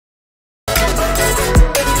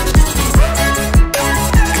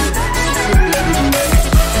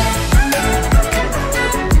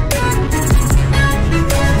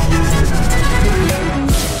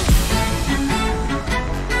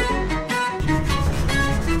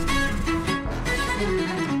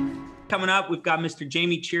Coming up, we've got Mr.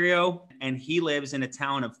 Jamie Chirio, and he lives in a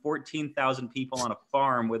town of 14,000 people on a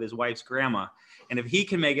farm with his wife's grandma. And if he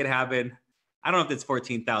can make it happen, I don't know if it's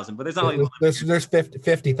 14,000, but there's not like there's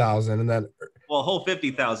 50,000, and then a whole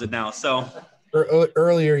 50,000 now. So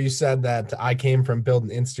earlier you said that I came from building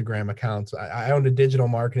Instagram accounts. I owned a digital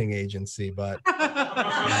marketing agency, but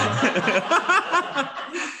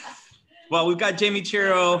well, we've got Jamie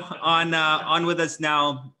Chirio on with us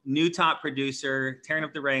now, new top producer, tearing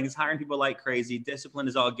up the ranks, hiring people like crazy. Discipline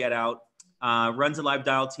is all get out. Runs a live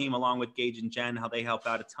dial team along with Gage and Jen, how they help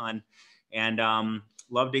out a ton. And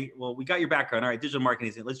we got your background. All right, digital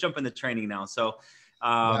marketing. Let's jump into training now. So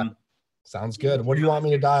sounds good. What do you want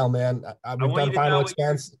me to dial, man? We've done final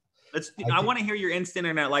expense. I want to hear your instant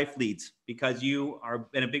internet life leads, because you are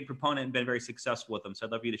been a big proponent and been very successful with them. So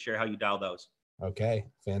I'd love you to share how you dial those. Okay,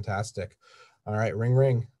 fantastic. All right, ring,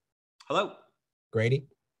 ring. Hello. Grady?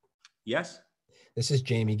 Yes. This is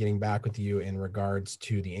Jamie getting back with you in regards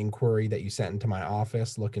to the inquiry that you sent into my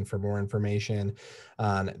office looking for more information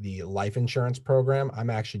on the life insurance program. I'm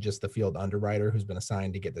actually just the field underwriter who's been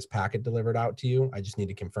assigned to get this packet delivered out to you. I just need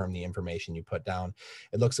to confirm the information you put down.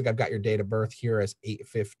 It looks like I've got your date of birth here as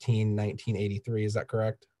 8/15/1983. Is that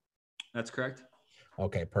correct? That's correct.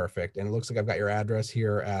 Okay, perfect. And it looks like I've got your address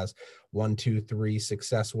here as 123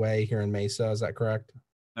 Success Way here in Mesa. Is that correct?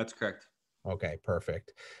 That's correct. Okay,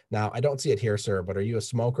 perfect. Now, I don't see it here, sir, but are you a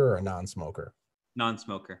smoker or a non-smoker?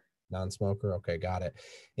 Non-smoker. Non-smoker. Okay, got it.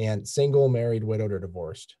 And single, married, widowed, or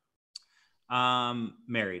divorced?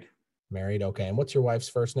 Married. Married. Okay. And what's your wife's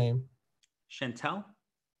first name? Chantel.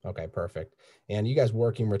 Okay, perfect. And you guys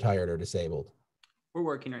working, retired, or disabled? We're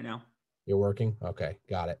working right now. You're working? Okay,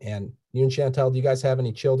 got it. And you and Chantel, do you guys have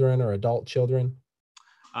any children or adult children?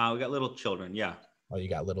 We got little children, yeah. Oh, you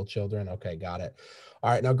got little children? Okay, got it.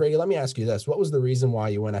 All right, now, Grady, let me ask you this. What was the reason why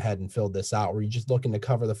you went ahead and filled this out? Were you just looking to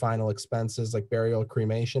cover the final expenses like burial or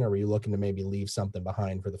cremation, or were you looking to maybe leave something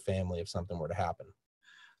behind for the family if something were to happen?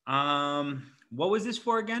 What was this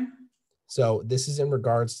for again? So this is in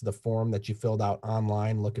regards to the form that you filled out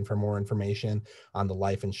online looking for more information on the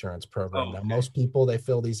life insurance program. Oh, okay. Now, most people, they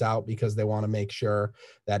fill these out because they want to make sure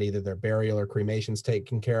that either their burial or cremation is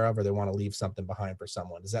taken care of, or they want to leave something behind for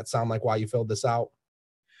someone. Does that sound like why you filled this out?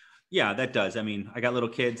 Yeah, that does. I mean, I got little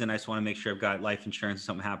kids and I just want to make sure I've got life insurance if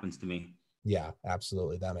something happens to me. Yeah,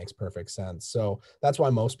 absolutely. That makes perfect sense. So that's why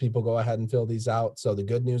most people go ahead and fill these out. So the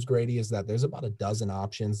good news, Grady, is that there's about a dozen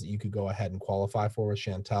options that you could go ahead and qualify for with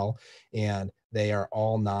Chantel, and they are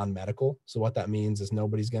all non-medical. So what that means is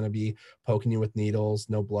nobody's going to be poking you with needles,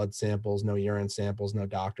 no blood samples, no urine samples, no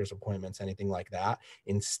doctor's appointments, anything like that.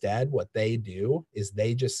 Instead, what they do is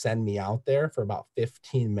they just send me out there for about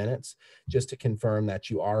 15 minutes just to confirm that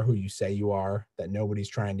you are who you say you are, that nobody's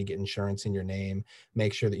trying to get insurance in your name,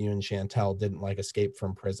 make sure that you and Chantel didn't like escape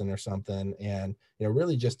from prison or something. And,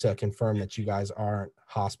 really just to confirm that you guys aren't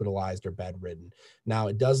hospitalized or bedridden. Now,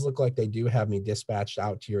 it does look like they do have me dispatched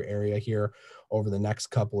out to your area here over the next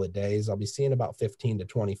couple of days. I'll be seeing about 15 to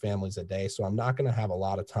 20 families a day. So I'm not going to have a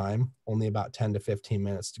lot of time, only about 10 to 15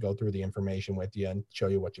 minutes to go through the information with you and show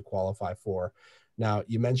you what you qualify for. Now,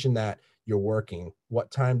 you mentioned that you're working.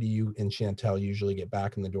 What time do you and Chantel usually get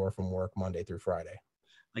back in the door from work Monday through Friday?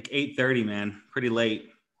 Like 8:30, man. Pretty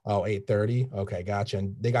late. Oh, 8:30. Okay, gotcha.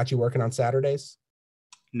 And they got you working on Saturdays?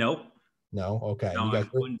 Nope. No. Okay. No,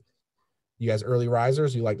 you guys early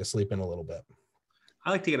risers? You like to sleep in a little bit? I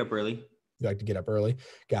like to get up early. You like to get up early?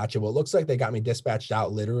 Gotcha. Well, it looks like they got me dispatched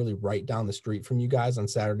out literally right down the street from you guys on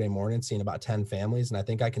Saturday morning, seeing about 10 families. And I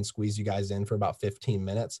think I can squeeze you guys in for about 15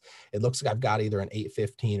 minutes. It looks like I've got either an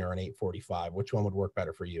 8:15 or an 8:45. Which one would work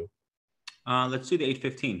better for you? Let's do the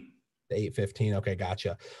 8:15. The 8:15. Okay,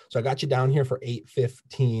 gotcha. So I got you down here for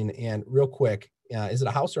 8:15. And real quick, is it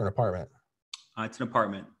a house or an apartment? It's an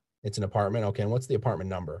apartment. It's an apartment. Okay. And what's the apartment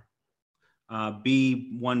number?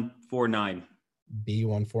 B149.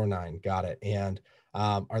 B149. Got it. And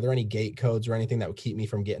are there any gate codes or anything that would keep me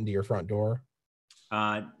from getting to your front door?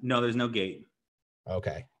 No, there's no gate.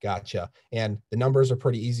 Okay. Gotcha. And the numbers are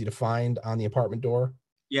pretty easy to find on the apartment door?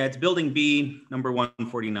 Yeah, it's building B, number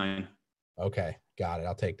 149. Okay. Got it.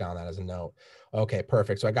 I'll take down that as a note. Okay,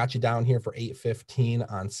 perfect. So I got you down here for 8:15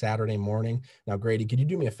 on Saturday morning. Now, Grady, could you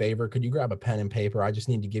do me a favor? Could you grab a pen and paper? I just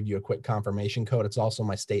need to give you a quick confirmation code. It's also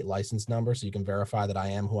my state license number, so you can verify that I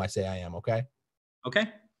am who I say I am. Okay. Okay.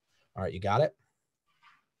 All right. You got it?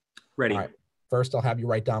 Ready. All right. First, I'll have you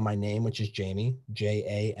write down my name, which is Jamie,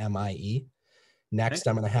 Jamie. Next,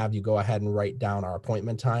 I'm going to have you go ahead and write down our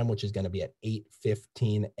appointment time, which is going to be at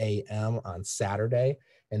 8:15 a.m. on Saturday.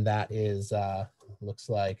 And that is, looks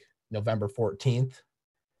like November 14th.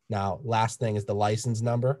 Now, last thing is the license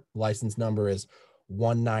number. License number is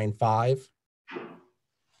 195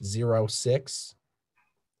 06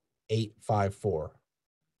 854.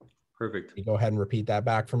 Perfect. You go ahead and repeat that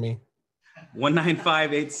back for me.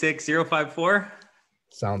 195-86-054.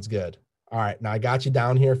 Sounds good. All right. Now I got you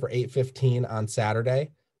down here for 8:15 on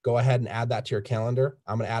Saturday. Go ahead and add that to your calendar.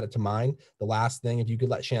 I'm going to add it to mine. The last thing, if you could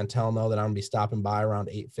let Chantel know that I'm going to be stopping by around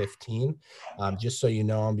 8:15, just so you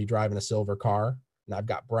know, I'm going to be driving a silver car, and I've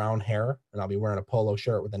got brown hair, and I'll be wearing a polo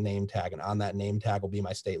shirt with a name tag, and on that name tag will be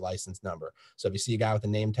my state license number. So if you see a guy with a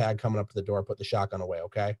name tag coming up to the door, put the shotgun away,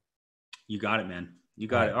 okay? You got it, man. You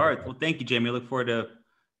got it. All right. Well, thank you, Jamie. I look forward to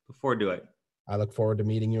it. I look forward to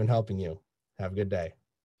meeting you and helping you. Have a good day.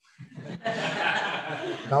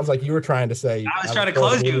 Sounds like you were trying to say. I was trying to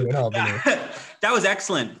close you. That was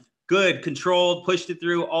excellent. Good, controlled, pushed it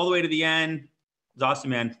through all the way to the end. It was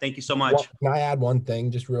awesome, man. Thank you so much. Well, can I add one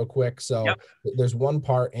thing just real quick? So There's one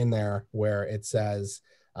part in there where it says,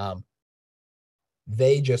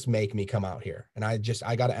 they just make me come out here. And I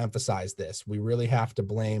got to emphasize this. We really have to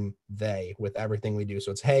blame they with everything we do.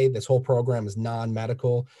 So it's, hey, this whole program is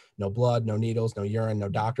non-medical, no blood, no needles, no urine, no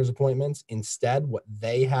doctor's appointments. Instead, what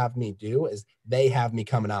they have me do is they have me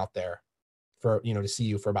coming out there for, to see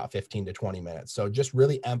you for about 15 to 20 minutes. So just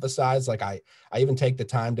really emphasize, like I even take the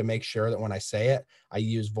time to make sure that when I say it, I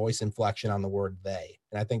use voice inflection on the word they.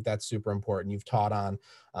 And I think that's super important. You've taught on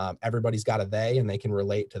everybody's got a they, and they can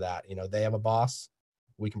relate to that. They have a boss.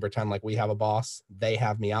 We can pretend like we have a boss. They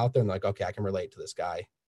have me out there and like, okay, I can relate to this guy.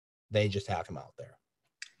 They just have him out there.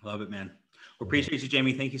 Love it, man. We appreciate you,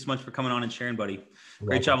 Jamie. Thank you so much for coming on and sharing, buddy.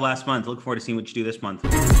 Great job last month. Look forward to seeing what you do this month.